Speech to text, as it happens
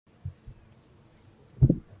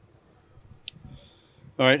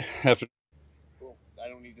All right. After Cool. I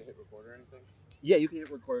don't need to hit record or anything. Yeah, you can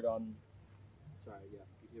hit record on. Sorry, yeah,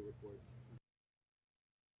 you can hit record.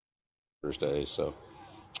 Thursday, so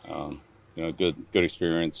good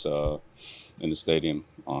experience in the stadium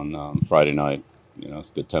on Friday night.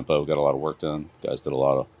 It's good tempo. Got a lot of work done. Guys did a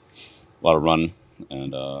lot of running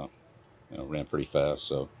and ran pretty fast.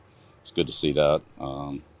 So it's good to see that.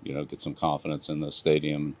 Get some confidence in the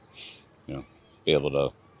stadium. Be able to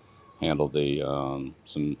handle the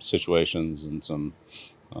some situations and some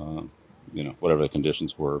whatever the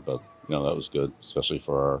conditions were. But that was good, especially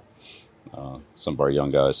for some of our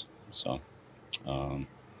young guys. So,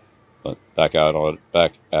 but back at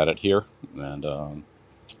it here, and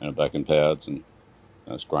back in pads, and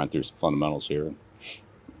let's grind through some fundamentals here,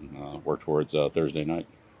 and work towards Thursday night.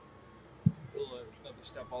 Another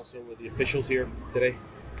step also with the officials here today.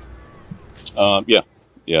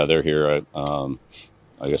 Yeah, they're here.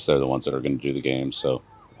 I guess they're the ones that are going to do the game. So,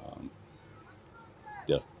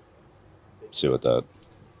 yeah, see what that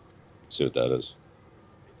is.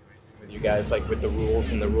 With you guys, like with the rules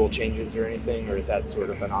and the rule changes or anything, or is that sort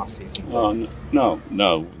of an off-season thing?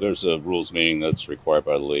 No. There's a rules meeting that's required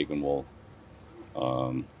by the league, and we'll. I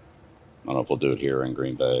don't know if we'll do it here in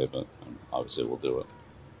Green Bay, but obviously we'll do it.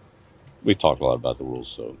 We talked a lot about the rules,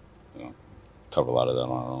 so cover a lot of that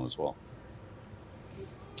on our own as well.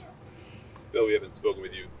 Bill, we haven't spoken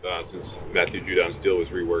with you since Matthew Judon's deal was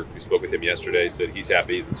reworked. We spoke with him yesterday. Said he's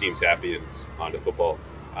happy, the team's happy, and it's on to football.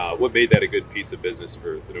 What made that a good piece of business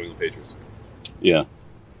for the New England Patriots? Yeah.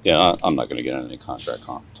 I'm not going to get into any contract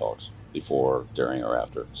talks before, during, or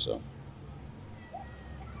after. So.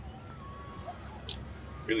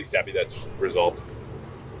 Really happy that's resolved.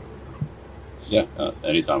 Yeah.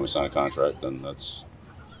 Anytime we sign a contract, then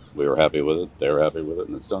we were happy with it. They were happy with it,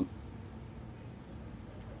 and it's done.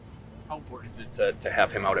 How important is it to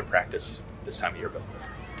have him out at practice this time of year, Bill?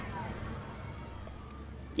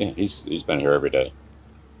 Yeah, he's been here every day.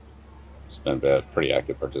 He's been a pretty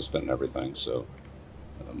active participant in everything. So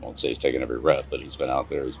I won't say he's taken every rep, but he's been out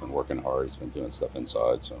there. He's been working hard. He's been doing stuff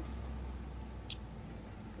inside. So.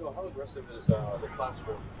 How aggressive is the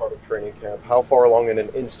classroom part of training camp? How far along in an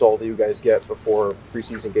install do you guys get before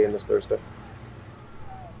preseason game this Thursday?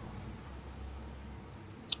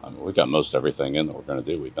 We got most everything in that we're going to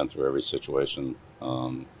do. We've been through every situation,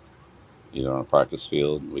 either on a practice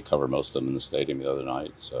field. We covered most of them in the stadium the other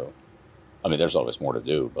night. So, there's always more to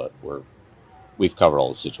do, but we've covered all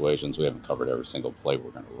the situations. We haven't covered every single play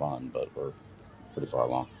we're going to run, but we're pretty far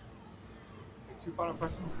along. Two final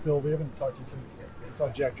questions. Bill, we haven't talked to you since we saw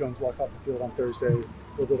Jack Jones walk off the field on Thursday a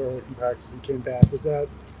little bit early from practice and came back. Was that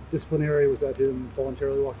disciplinary? Was that him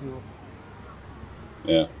voluntarily walking off?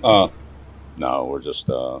 Yeah. No, we're just,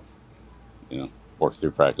 work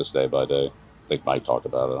through practice day by day. I think Mike talked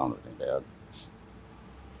about it. I don't know anything bad.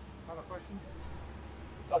 Final question?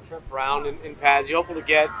 Saw Trent Brown in pads. You hopeful to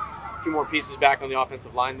get a few more pieces back on the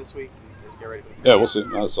offensive line this week? Just get ready for the Yeah, we'll see.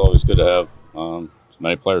 It's always good to have as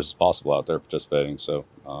many players as possible out there participating. So,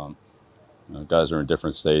 guys are in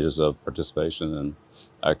different stages of participation and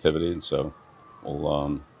activity, and so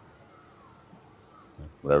we'll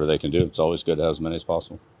whatever they can do. It's always good to have as many as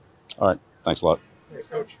possible. All right. Thanks a lot. Thanks,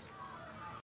 Coach.